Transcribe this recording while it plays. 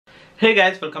Hey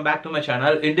guys, welcome back to my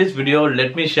channel. In this video,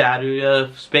 let me share you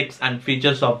specs and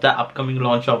features of the upcoming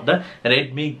launch of the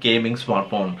Redmi gaming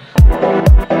smartphone.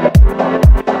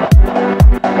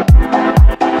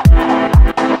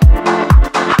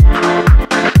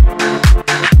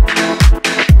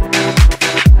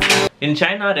 In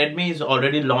China, Redmi is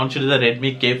already launched the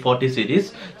Redmi K40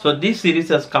 series. So this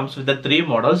series comes with the three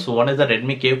models. One is the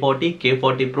Redmi K40,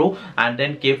 K40 Pro and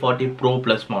then K40 Pro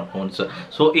Plus smartphones.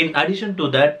 So in addition to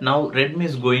that, now Redmi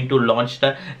is going to launch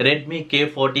the Redmi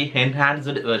K40 enhanced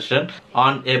version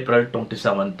on April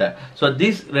 27th. So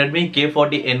this Redmi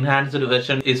K40 enhanced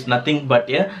version is nothing but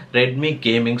a Redmi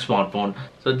gaming smartphone.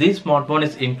 So this smartphone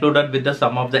is included with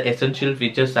some of the essential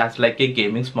features as like a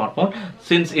gaming smartphone,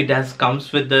 since it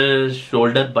comes with the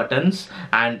shoulder buttons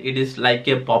and it is like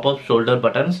a pop-up shoulder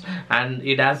buttons, and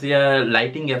it has a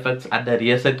lighting effects at the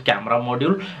rear side camera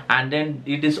module, and then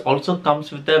it is also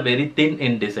comes with a very thin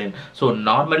in design. So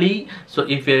normally,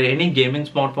 if you're any gaming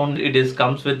smartphone, it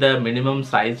comes with the minimum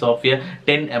size of a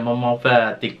 10 mm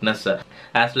of thickness.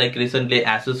 As like recently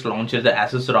Asus launched the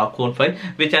Asus ROG Phone 5,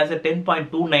 which has a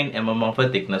 10.29 mm of a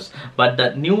thickness. But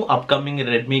the new upcoming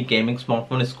Redmi gaming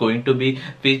smartphone is going to be,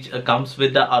 which comes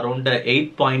with around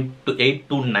 8.8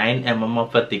 to 9 mm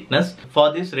of a thickness.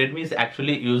 For this, Redmi is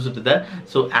actually used the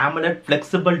AMOLED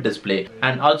flexible display,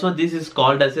 and also this is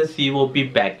called as a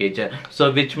COP package.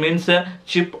 So which means a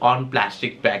chip on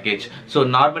plastic package. So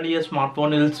normally a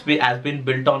smartphone has been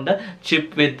built on the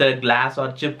chip with the glass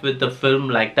or chip with the film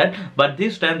like that, but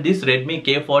this time this Redmi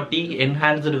K40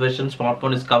 enhanced version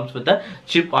smartphone comes with a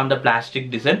chip on the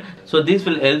plastic design. So this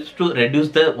will help to reduce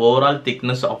the overall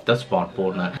thickness of the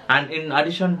smartphone, and in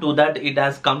addition to that, it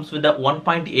comes with a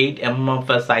 1.8 mm of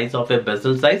a size of a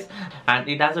bezel size, and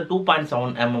it has a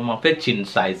 2.7 mm of a chin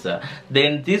size.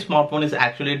 Then this smartphone is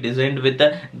actually designed with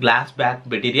a glass back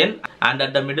material, and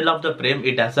at the middle of the frame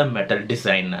it has a metal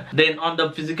design. Then on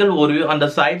the physical overview, on the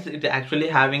sides it actually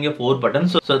having a 4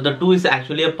 buttons. So the 2 is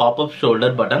actually a pop-up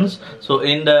shoulder buttons. So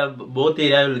in the both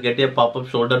area you will get a pop-up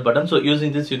shoulder button. So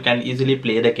using this you can easily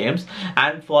play the games,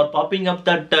 and for popping up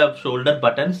that shoulder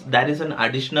buttons, there is an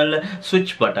additional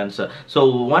switch buttons.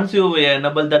 So once you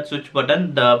enable that switch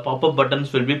button, the pop-up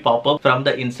buttons will be pop-up from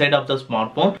the inside of the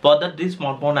smartphone. For that, this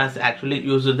smartphone has actually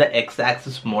used the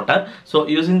X-axis motor. So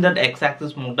using that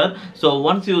X-axis motor, so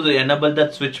once you enable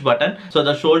that switch button, so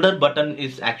the shoulder button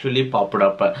is actually popped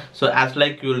up. So as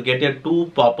like you will get a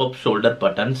 2 pop-up shoulder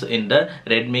buttons in the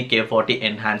Redmi K40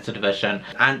 enhanced version,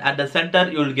 and at the center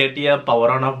you will get a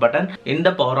power on off button. In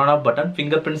the power on off button,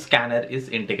 fingerprint scanner is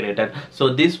integrated.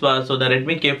 So this the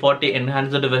Redmi K40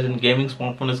 enhanced version gaming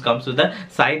smartphone comes with the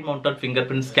side mounted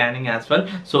fingerprint scanning as well.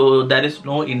 So there is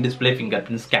no in-display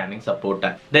fingerprint scanning support.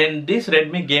 Then this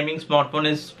Redmi gaming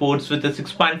smartphone sports with a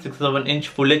 6.67 inch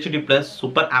Full HD plus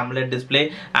Super AMOLED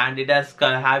display, and it has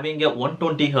having a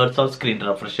 120 Hz of screen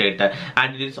refresh rate,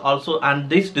 and it is also, and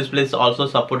this display is also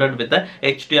supported with the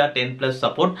HDR10 plus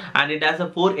support, and it has a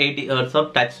 480 Hz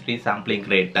of touch resampling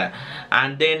rate.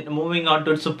 And then moving on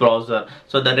to its processor,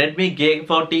 so the Redmi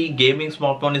K40 gaming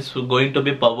smartphone is going to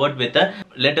be powered with the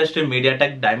latest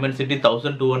Mediatek Dimensity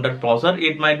 1200 processor.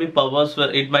 It might be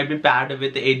paired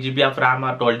with 8 GB of RAM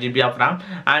or 12 GB of RAM,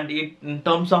 and in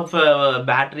terms of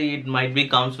battery, it might be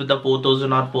comes with the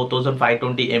 4000 or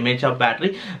 4520 mAh of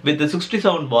battery with the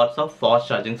 67 watts of fast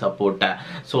charging support.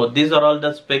 So these are all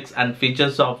the specs and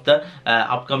features of the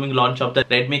upcoming launch of the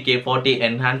Redmi K40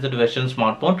 enhanced version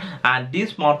smartphone, and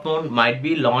this smartphone might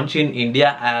be launched in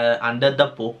India under the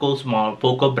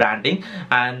Poco branding,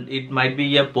 and it might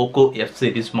be a Poco F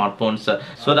series smartphones.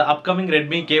 So the upcoming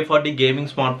Redmi K40 gaming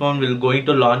smartphone will going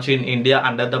to launch in India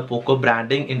under the Poco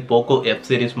branding in Poco F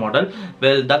series model.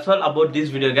 Well, that's all about this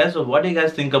video, guys. So what do you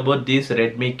guys think about this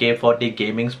Redmi K40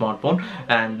 gaming smartphone?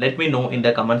 And let me know in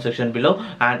the comment section below.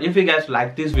 And if you guys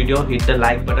like this video, hit the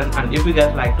like button, and if you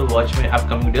guys like to watch my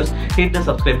upcoming videos, hit the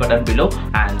subscribe button below.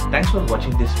 And thanks for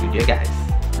watching this video, guys.